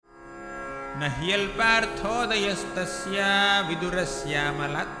न ह्यल्पार्थोदयस्तस्य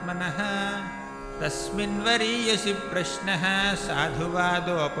विदुरस्यामलात्मनः तस्मिन् वरीयसि प्रश्नः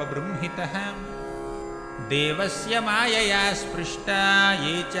साधुवादोपबृंहितः देवस्य मायया स्पृष्टा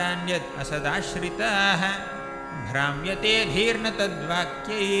ये चान्यत् असदाश्रिताः भ्राम्यते धीर्न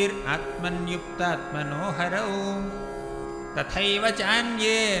तद्वाक्यैरात्मन्युक्तात्मनो हरौ तथैव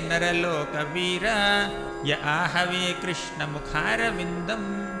चान्ये नरलोकवीरा य आहवे कृष्णमुखारविन्दं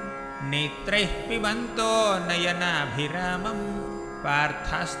नेत्रैः पिबन्तो नयनाभिरामं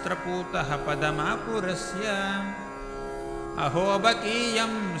पार्थास्त्रपूतः पदमापुरस्य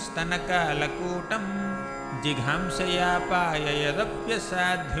अहोबकीयं स्तनकालकूटं जिघांसया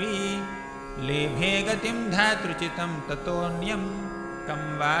पाययदप्यसाध्वी लेभे गतिं धातृचितं ततोऽन्यं कं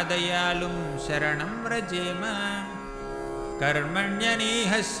वादयालुं शरणं व्रजेम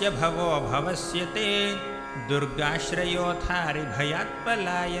कर्मण्यनीहस्य भवो भवस्य ते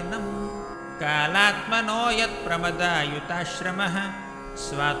दुर्गाश्रयोऽथारिभयात्पलायनं कालात्मनो यत्प्रमदायुताश्रमः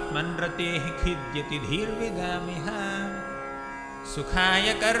स्वात्मन् रतेः खिद्यति धीर्विदामिह सुखाय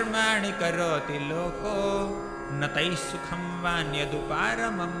कर्माणि करोति लोको न तैः सुखं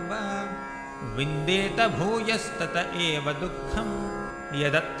वान्यदुपारमं वा विन्देत भूयस्तत एव दुःखं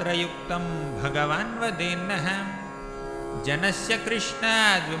यदत्र युक्तं भगवान् वदेन्नः जनस्य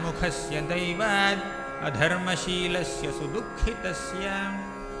कृष्णाद्विमुखस्य दैवाद् अधर्मशीलस्य सुदुःखितस्य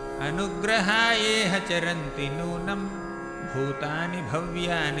अनुग्रहायेह चरन्ति नूनं भूतानि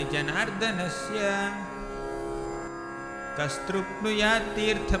भव्यानि जनार्दनस्य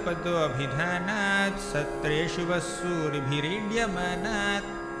कस्तृप्नुयात्तीर्थपदोऽभिधानात् सत्रेषु वस्सूरिभिरीड्यमानात्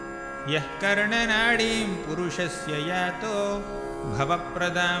यः कर्णनाडीं पुरुषस्य यातो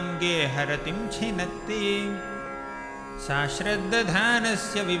भवप्रदां गेहरतिं छिनत्ति सा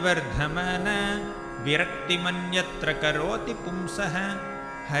श्रद्दधानस्य विवर्धमाना विरक्तिमन्यत्र करोति पुंसः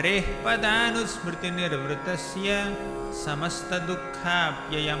हरेः पदानुस्मृतिनिर्वृतस्य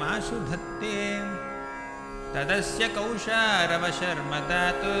समस्तदुःखाप्ययमाशु धत्ते तदस्य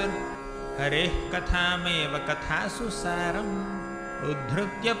कौशारवशर्मदातुर् हरेः कथामेव कथासु सारम्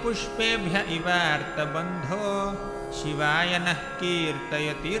उद्धृत्य पुष्पेभ्य इवार्तबन्धो शिवाय नः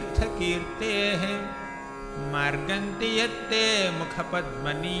कीर्तयतीर्थकीर्तेः मार्गन्ति यत्ते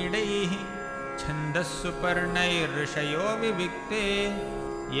मुखपद्मनीडैः छन्दस्सुपर्णैर्ऋषयो विविक्ते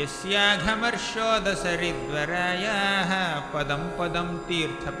यस्याघमर्षोदसरिद्वरायाः पदं पदं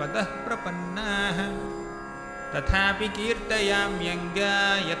तीर्थपदः प्रपन्नाः तथापि कीर्तयाम्यङ्गा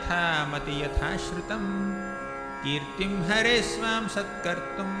यथामति यथाश्रुतं कीर्तिं हरे स्वां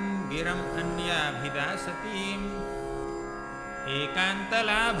सत्कर्तुं गिरम् अन्याभिदासतीम्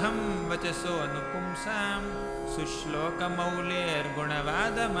एकान्तलाभं वचसोऽनुपुंसां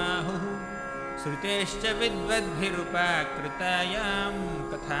सुश्लोकमौलेर्गुणवादमाहुः श्रुतेश्च विद्वद्भिरुपाकृतायां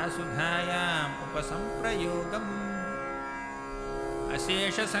कथासुधायाम् उपसंप्रयोगम्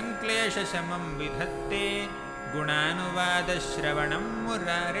अशेषसङ्क्लेशशमं विधत्ते गुणानुवादश्रवणं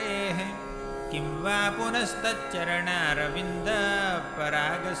मुरारेः किं वा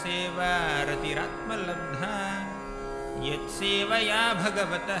पुनस्तच्चरणारविन्दपरागसेवारतिरात्मलब्धा यत्सेवया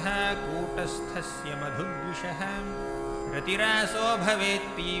भगवतः कूटस्थस्य मधुद्विषः रतिरासो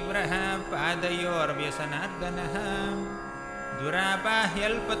भवेत्तीव्रः पादयोर्व्यसनार्दनः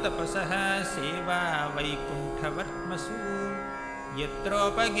दुरापाह्यल्पतपसः सेवा वैकुण्ठवर्त्मसु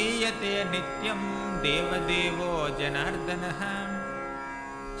यत्रोपगीयते नित्यं देवदेवो जनार्दनः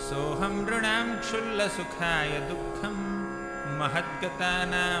सोऽहं नृणां क्षुल्लसुखाय दुःखं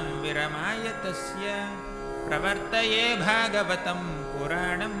महद्गतानां विरमाय तस्य प्रवर्तये भागवतं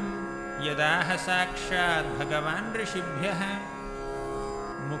पुराणं यदाह साक्षात् भगवान् ऋषिभ्यः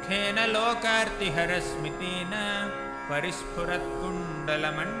मुखेन लोकार्तिहरस्मितेन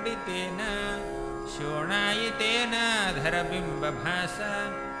परिस्फुरत्कुण्डलमण्डितेन शोणायितेन धरबिम्बभासा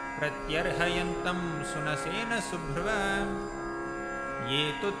प्रत्यर्हयन्तं सुनसेन शुभ्रवा ये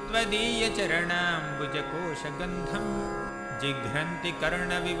तु त्वदीयचरणाम्बुजकोशगन्धं जिघ्रन्ति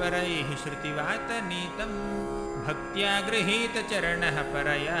कर्णविवरैः श्रुतिवातनीतं भक्त्या गृहीतचरणः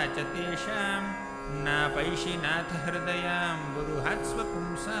परया च तेषां नापैषिनाथ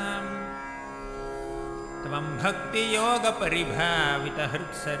हृदयाम्बुरुहात्स्वपुंसाम् त्वं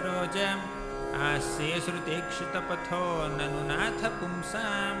भक्तियोगपरिभावितहृत्सरोज आस्ये श्रुतेक्षितपथो ननु नाथ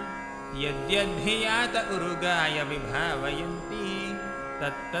पुंसां यद्यद्धियात उरुगाय विभावयन्ति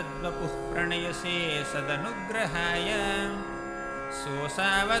तत्तद्वपुः प्रणयसे सदनुग्रहाय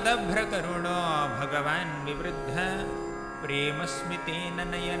सोऽसावदभ्रकरुणो भगवान् विवृद्ध प्रेमस्मितेन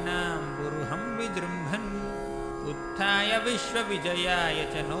नयनाम्बुरुहं विजृम्भन् उत्थाय विश्वविजयाय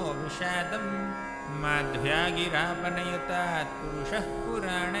च नो विषादं माध्व्यागिरापनयतात् पुरुषः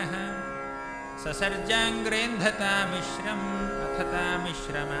पुराणः ससर्जाङ्ग्रेन्धतामिश्रम्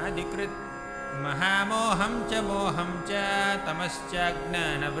अथतामिश्रमादिकृत् महामोहं च मोहं च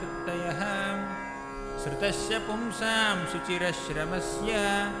तमश्चाज्ञानवृत्तयः श्रुतस्य पुंसां शुचिरश्रमस्य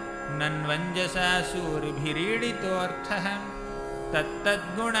नन्वञ्जसा सूरिभिरीडितोऽर्थः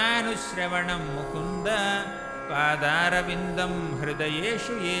तत्तद्गुणानुश्रवणं मुकुन्द पादारविन्दं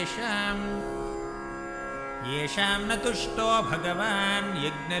हृदयेषु येषां न तुष्टो भगवान्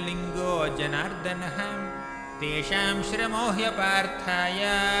यज्ञलिङ्गो जनार्दनः तेषां श्रमो ह्यपार्थाय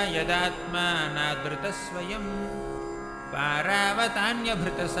यदात्मा नादृतस्वयं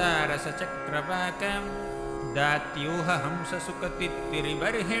पारावतान्यभृतसारसचक्रवाकं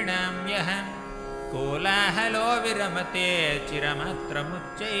दात्यूहहंससुकतित्तिरिबर्हिणां यः कोलाहलो विरमते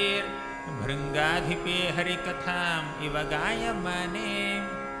चिरमात्रमुच्चैर्भृङ्गाधिपे हरिकथाम् इव गायमाने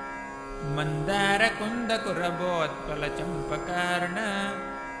मन्दारकुन्दकुरबोत्पलचम्पकार्ण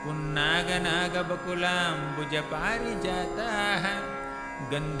पुन्नागनागबकुलाम्बुजपारिजाताः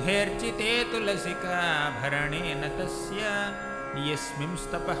गन्धेर्चिते तुलसिकाभरणेन तस्य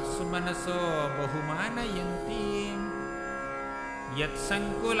यस्मिंस्तपः सुमनसो बहुमानयन्ति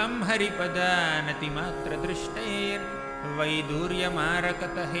यत्सङ्कुलं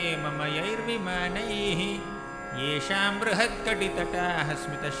हरिपदानतिमात्रदृष्टैर्वैदूर्यमारकत हेममयैर्विमानैः येषां बृहत्कटितटाः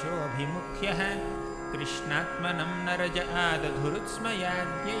स्मितशोऽभिमुख्यः कृष्णात्मनं नरज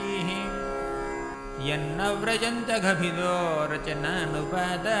आदधुरुत्स्मयाद्यैः यन्न व्रजन्तघभिदो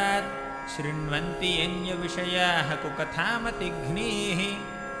रचनानुवादात् शृण्वन्ति यन्यविषयाः कुकथामतिघ्नीः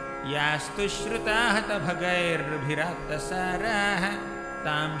यास्तु श्रुताः तभगैर्भिराप्तसाराः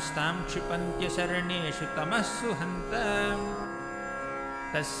तां क्षिपन्त्यशरणेषु तमस्सु हन्त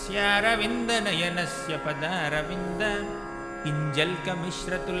तस्यारविन्दनयनस्य पदारविन्द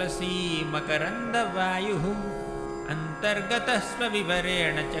किञ्जल्कमिश्रतुलसी मकरन्दवायुः अन्तर्गतः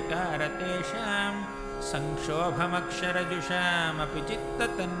स्वविवरेण चकार तेषां संक्षोभमक्षरजुषामपि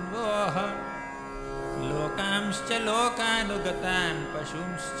चित्ततन्वोः लोकांश्च लोकानुगतान्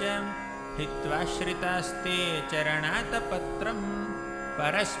पशूंश्च हित्वाश्रितास्ते चरणातपत्रं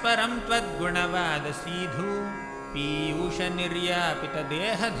परस्परं त्वद्गुणवादसीधु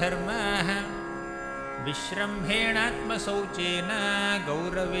पीयूषनिर्यापितदेहधर्माः विश्रम्भेणात्मशौचेन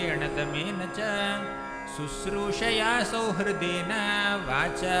गौरवेण दमेन च शुश्रूषया सौहृदेन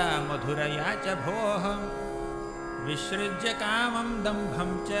वाचा मधुरया च भोः विसृज्य कामं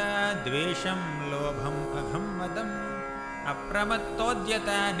दम्भं च द्वेषं लोभम् अघं मदम्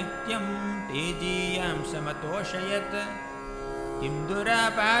अप्रमत्तोद्यता नित्यं तेजीयां समतोषयत् किं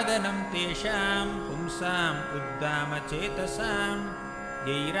दुरापादनं तेषां पुंसाम् उद्दामचेतसां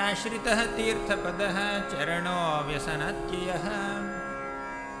यैराश्रितः तीर्थपदः चरणो व्यसनात्ययः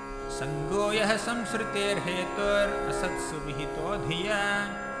संगो यः संसृतेर्हेतुरसत्सु विहितो धिया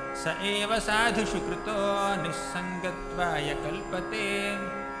स एव साधुषु कृतो निस्सङ्गत्वाय कल्पते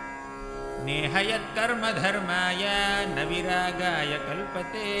नेह यत्कर्मधर्माय न विरागाय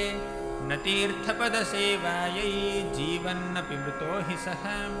कल्पते न तीर्थपदसेवायै जीवन्नपि मृतो हि सः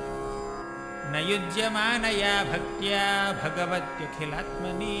न युज्यमानया भक्त्या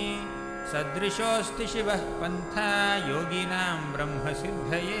भगवत्यखिलात्मनि सदृशोऽस्ति शिवः पन्था योगिनां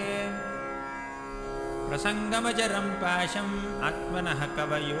ब्रह्मसिद्धये प्रसङ्गमजरं पाशम् आत्मनः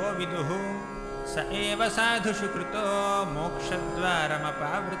कवयो विदुः स एव साधुषु कृतो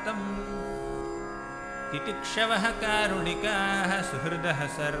मोक्षद्वारमपावृतम् तितिक्षवः कारुणिकाः सुहृदः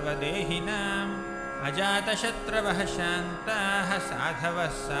सर्वदेहिनाम् अजातशत्रवः शान्ताः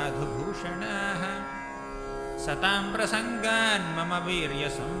साधवः साधुभूषणाः सतां प्रसङ्गान् मम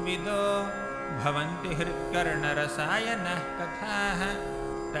वीर्यसंविदो भवन्ति हृत्कर्णरसायनः कथाः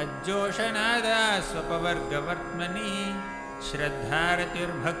तज्जोषनादास्वपवर्गवर्त्मनि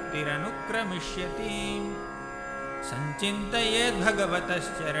श्रद्धारतिर्भक्तिरनुक्रमिष्यति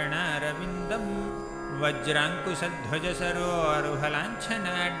सञ्चिन्तयेद्भगवतश्चरणारविन्दं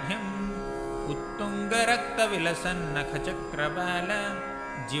वज्राङ्कुशध्वजसरोरुहलाञ्छनाढ्यम् उत्तुङ्गरक्तविलसन्नखचक्रबाल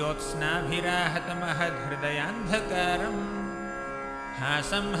ज्योत्स्नाभिराहतमहदृदयान्धकारम्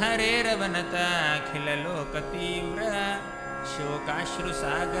हासंहरेरवनताखिललोकतीव्र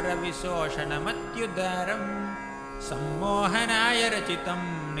शोकाश्रुसागरविशोषणमत्युदारम् सम्मोहनाय रचितं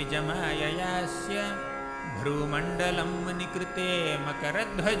निजमाययास्य भ्रूमण्डलं निकृते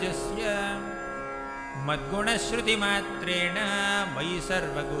मकरध्वजस्य मद्गुणश्रुतिमात्रेण मयि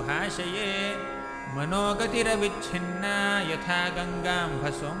सर्वगुहाशये मनोगतिरविच्छिन्ना यथा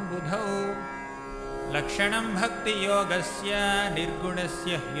गङ्गाम्भसोऽम्बुधौ लक्षणं भक्तियोगस्य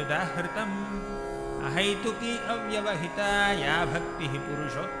निर्गुणस्य ह्युदाहृतम् अहैतुकी अव्यवहिता या भक्तिः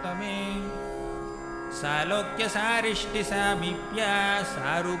पुरुषोत्तमे सालोक्यसारिष्टिसामीप्या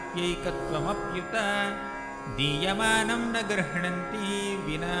सारूप्यैकत्वमप्युत दीयमानं न गृह्णन्ति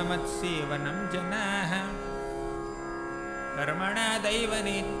विना मत्सेवनं जनाः कर्मणा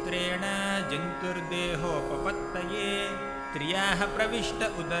दैवनेत्रेण जन्तुर्देहोपपत्तये त्रियाः प्रविष्ट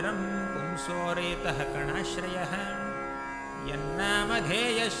उदरं पुंसोरेतः कणाश्रयः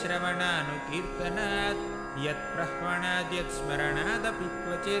यन्नामधेयश्रवणानुकीर्तनात् यत्प्रह्वणाद्यत्स्मरणादपि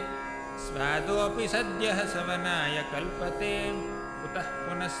क्वचित् स्वादोऽपि सद्यः सवनाय कल्पते कुतः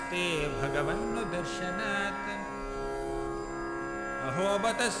पुनस्ते भगवन्नुदर्शनात् अहो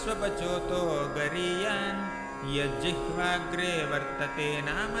बत स्वपचोतो गरीयान् यज्जिह्वाग्रे वर्तते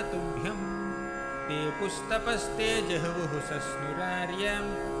नाम तुभ्यं ते पुस्तपस्ते जहुः सस्नुरार्यं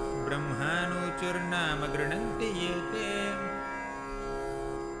ब्रह्माणुचुर्नाम गृह्णन्ति ये ते